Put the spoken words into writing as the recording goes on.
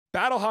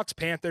Battlehawks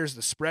Panthers,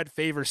 the spread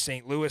favors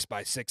St. Louis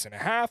by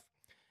 6.5.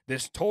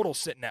 This total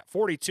sitting at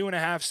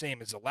 42.5,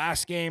 same as the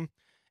last game.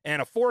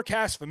 And a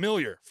forecast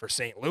familiar for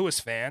St. Louis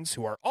fans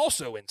who are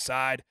also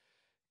inside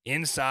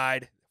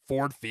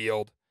Ford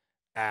Field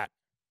at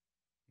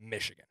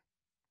Michigan.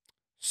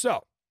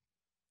 So,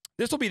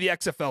 this will be the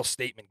XFL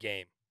statement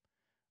game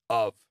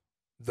of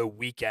the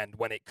weekend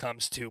when it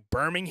comes to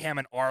Birmingham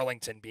and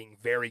Arlington being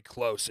very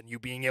close and you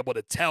being able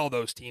to tell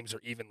those teams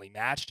are evenly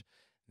matched.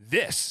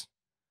 This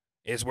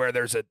is where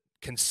there's a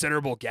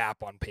considerable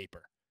gap on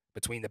paper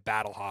between the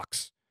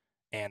Battlehawks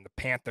and the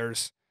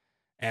Panthers.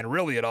 And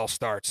really it all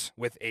starts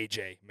with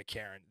A.J.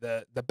 McCarron.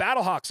 The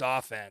Battlehawks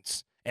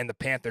offense and the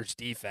Panthers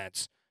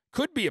defense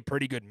could be a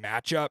pretty good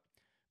matchup,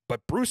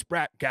 but Bruce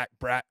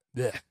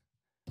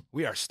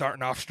we are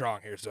starting off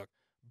strong here, Zook.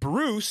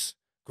 Bruce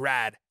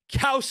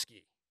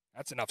Gradkowski,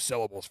 that's enough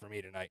syllables for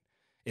me tonight,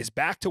 is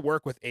back to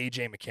work with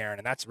A.J. McCarron,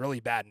 and that's really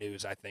bad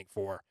news, I think,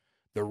 for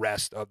the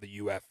rest of the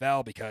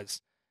UFL,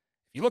 because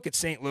if you look at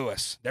St.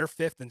 Louis, their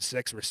 5th and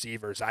 6th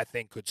receivers, I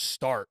think, could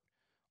start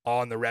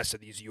on the rest of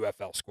these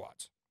UFL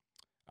squads.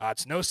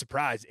 It's no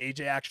surprise.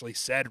 A.J. actually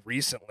said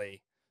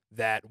recently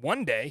that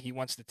one day he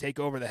wants to take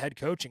over the head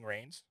coaching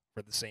reins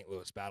for the St.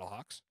 Louis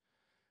Battlehawks.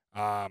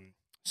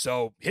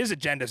 So his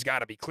agenda's got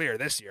to be clear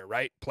this year,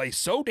 right? Play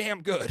so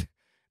damn good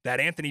that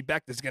Anthony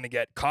Becht is going to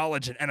get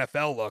college and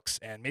NFL looks,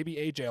 and maybe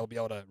A.J. will be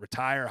able to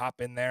retire,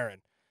 hop in there,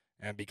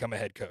 and become a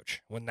head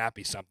coach. Wouldn't that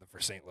be something for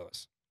St.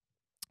 Louis?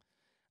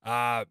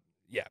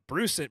 Yeah,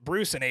 Bruce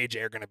and A.J.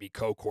 are going to be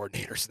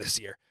co-coordinators this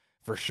year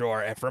for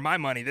sure. And for my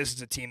money, this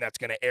is a team that's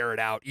going to air it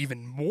out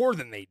even more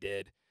than they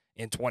did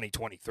in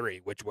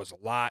 2023, which was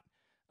a lot.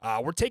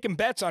 We're taking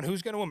bets on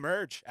who's going to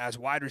emerge as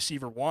wide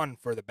receiver 1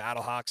 for the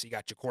Battlehawks. You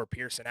got Ja'Cour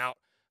Pearson out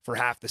for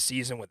half the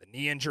season with a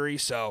knee injury.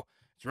 So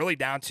it's really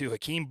down to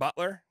Hakeem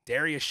Butler,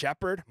 Darius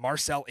Shepard,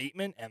 Marcel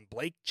Aitman, and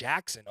Blake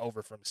Jackson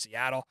over from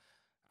Seattle.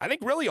 I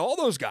think really all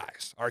those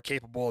guys are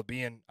capable of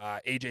being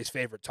AJ's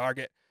favorite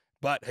target,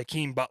 but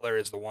Hakeem Butler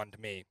is the one to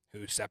me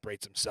who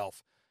separates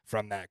himself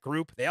from that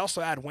group. They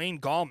also add Wayne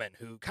Gallman,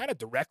 who kind of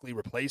directly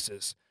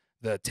replaces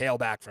the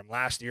tailback from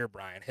last year,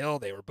 Brian Hill.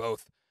 They were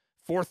both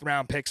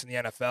 4th-round picks in the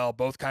NFL,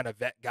 both kind of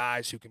vet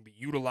guys who can be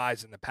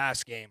utilized in the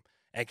pass game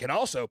and can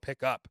also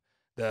pick up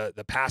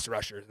the pass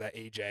rushers that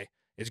AJ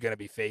is going to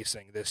be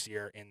facing this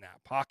year in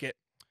that pocket.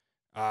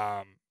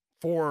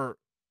 For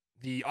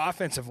the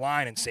offensive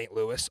line in St.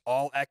 Louis,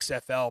 all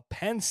XFL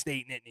Penn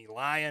State Nittany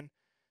Lion,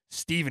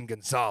 Steven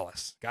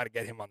Gonzalez. Got to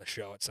get him on the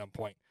show at some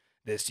point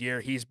this year.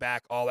 He's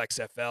back all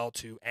XFL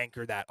to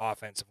anchor that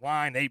offensive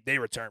line. They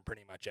return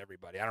pretty much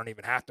everybody. I don't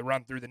even have to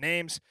run through the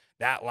names.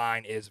 That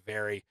line is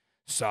very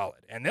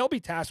solid. And they'll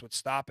be tasked with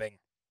stopping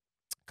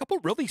a couple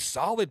really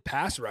solid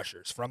pass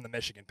rushers from the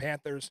Michigan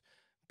Panthers.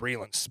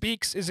 Breland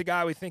Speaks is a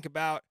guy we think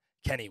about.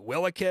 Kenny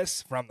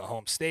Willekes from the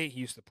home state.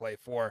 He used to play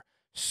for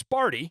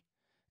Sparty.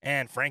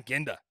 And Frank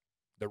Ginda,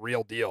 the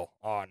real deal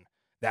on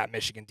that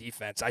Michigan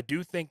defense. I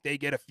do think they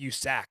get a few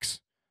sacks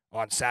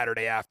on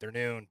Saturday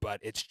afternoon, but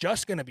it's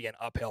just going to be an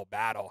uphill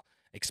battle,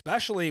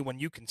 especially when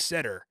you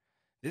consider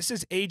this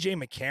is A.J.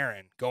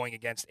 McCarron going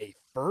against a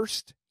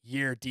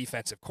first-year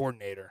defensive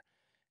coordinator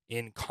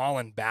in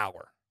Colin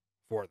Bauer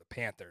for the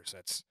Panthers.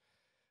 Can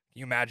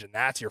you imagine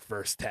that's your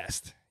first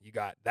test? You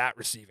got that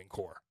receiving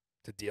core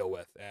to deal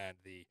with and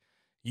the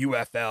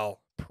UFL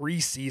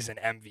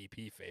preseason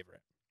MVP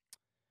favorite.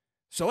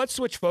 So let's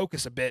switch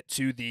focus a bit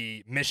to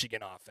the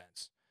Michigan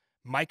offense.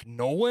 Mike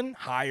Nolan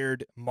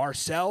hired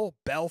Marcel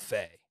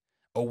Belfay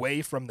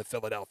away from the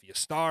Philadelphia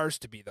Stars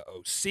to be the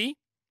OC.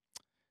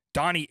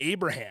 Donnie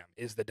Abraham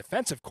is the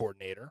defensive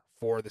coordinator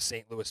for the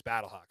St. Louis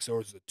Battlehawks. So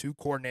those are the 2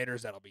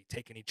 coordinators that'll be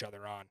taking each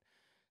other on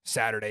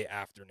Saturday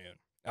afternoon.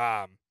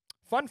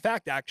 Fun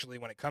fact, actually,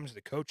 when it comes to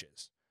the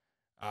coaches,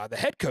 the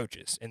head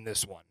coaches in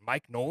this one,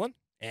 Mike Nolan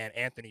and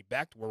Anthony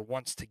Becht, were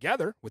once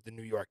together with the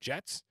New York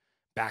Jets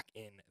back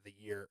in the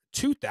year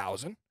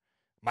 2000.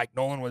 Mike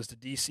Nolan was the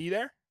DC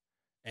there,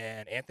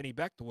 and Anthony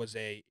Becht was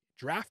a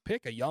draft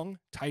pick, a young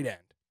tight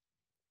end.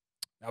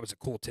 That was a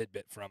cool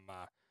tidbit from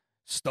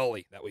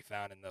Stully that we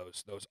found in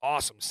those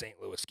awesome St.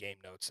 Louis game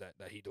notes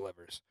that he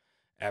delivers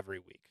every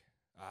week.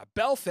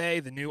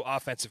 Belfay, the new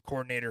offensive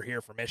coordinator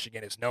here for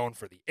Michigan, is known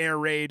for the air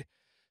raid.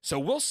 So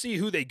we'll see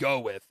who they go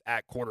with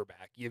at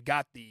quarterback. You've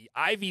got the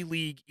Ivy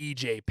League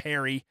E.J.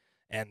 Perry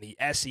and the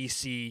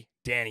SEC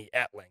Danny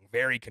Etling.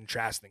 Very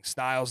contrasting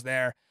styles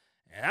there.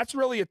 And that's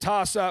really a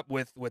toss-up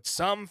with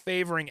some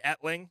favoring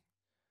Etling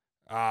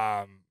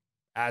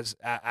as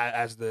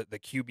the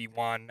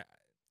QB1.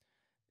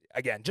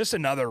 Again, just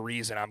another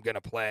reason I'm going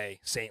to play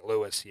St.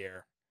 Louis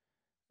here.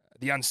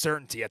 The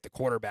uncertainty at the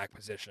quarterback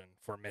position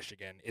for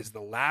Michigan is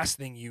the last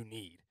thing you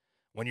need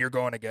when you're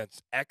going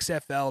against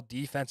XFL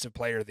Defensive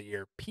Player of the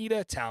Year,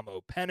 Pita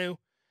Taumapenu.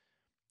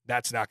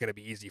 That's not going to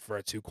be easy for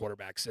a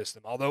 2-quarterback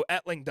system, although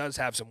Etling does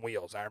have some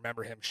wheels. I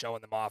remember him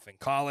showing them off in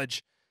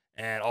college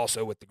and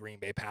also with the Green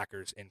Bay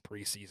Packers in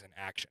preseason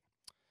action.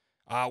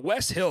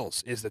 Wes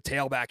Hills is the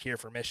tailback here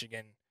for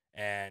Michigan,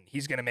 and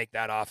he's going to make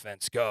that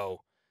offense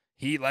go.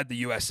 He led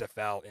the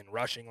USFL in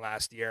rushing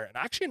last year. And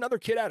actually another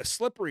kid out of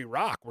Slippery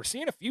Rock. We're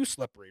seeing a few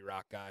Slippery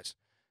Rock guys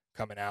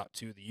coming out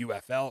to the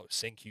UFL.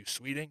 Sinkhu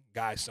Sweeting,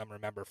 guy some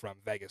remember from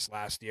Vegas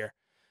last year.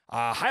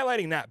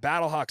 Highlighting that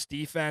Battlehawks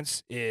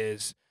defense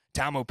is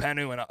Tamu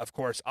Penu and, of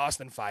course,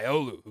 Austin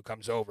Fiolu, who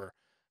comes over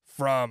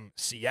from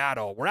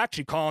Seattle. We're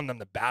actually calling them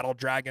the Battle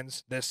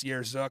Dragons this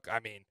year, Zook. I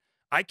mean,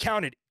 I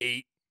counted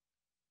 8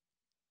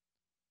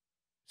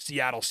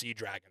 Seattle Sea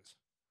Dragons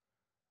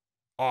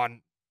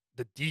on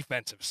the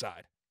defensive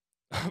side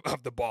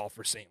of the ball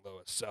for St.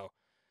 Louis. So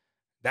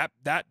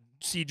that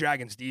Sea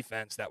Dragons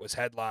defense that was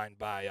headlined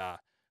by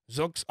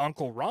Zook's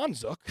uncle Ron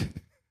Zook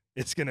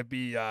is going to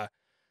be a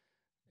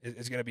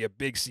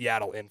big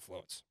Seattle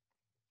influence.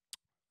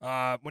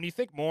 When you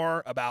think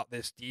more about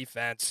this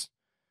defense,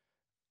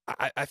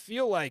 I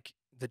feel like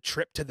the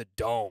trip to the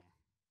Dome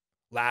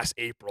last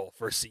April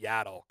for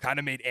Seattle kind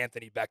of made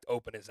Anthony Becht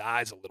open his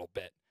eyes a little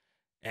bit,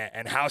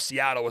 and how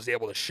Seattle was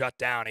able to shut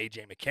down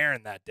A.J.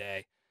 McCarron that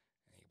day.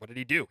 What did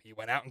he do? He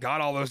went out and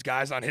got all those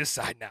guys on his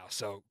side now.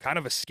 So kind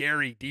of a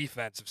scary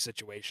defensive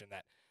situation.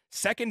 That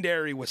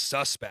secondary was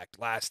suspect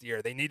last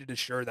year. They needed to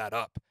shore that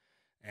up.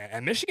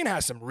 And Michigan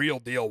has some real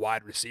deal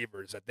wide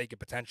receivers that they could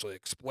potentially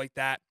exploit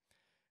that.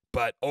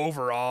 But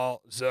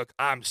overall, Zook,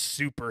 I'm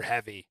super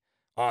heavy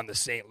on the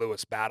St.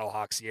 Louis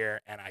Battlehawks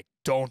here, and I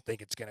don't think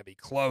it's going to be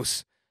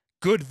close.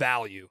 Good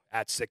value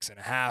at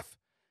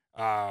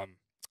 6.5.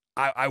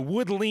 I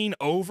would lean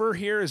over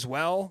here as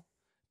well,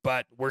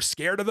 but we're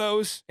scared of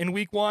those in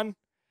week 1.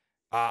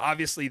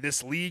 Obviously,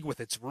 this league with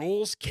its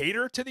rules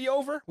cater to the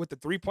over with the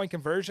 3-point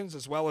conversions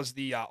as well as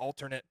the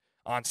alternate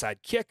onside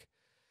kick.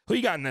 Who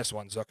you got in this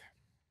one, Zook?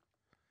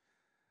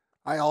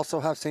 I also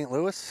have St.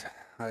 Louis.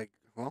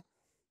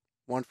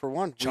 1 for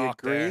 1.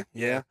 Chalk we agree.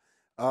 there.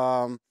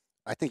 Yeah.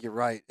 I think you're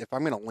right. If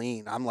I'm going to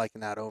lean, I'm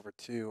liking that over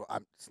too.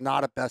 It's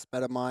not a best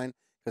bet of mine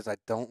because I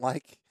don't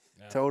like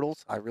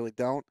totals. I really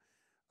don't.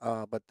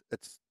 But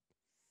it's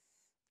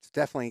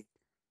definitely,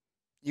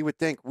 you would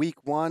think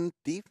week 1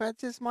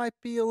 defenses might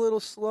be a little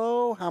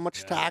slow. How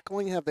much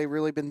tackling have they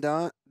really been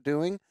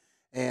doing?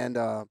 And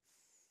that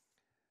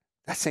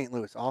St.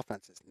 Louis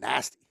offense is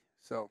nasty.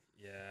 So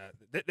yeah,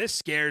 this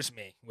scares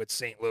me with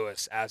St.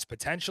 Louis as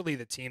potentially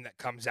the team that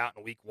comes out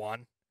in week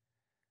 1,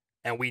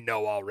 and we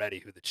know already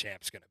who the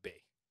champ's going to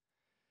be.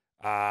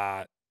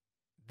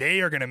 They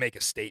are going to make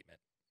a statement.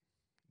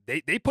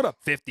 They put up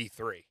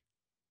 53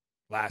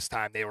 last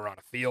time they were on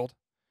a field.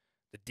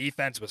 The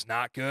defense was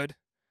not good,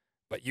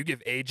 but you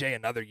give AJ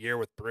another year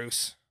with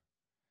Bruce,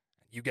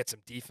 you get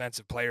some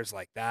defensive players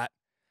like that,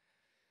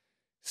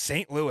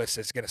 St. Louis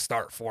is going to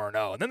start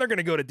 4-0, and then they're going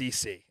to go to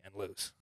D.C. and lose.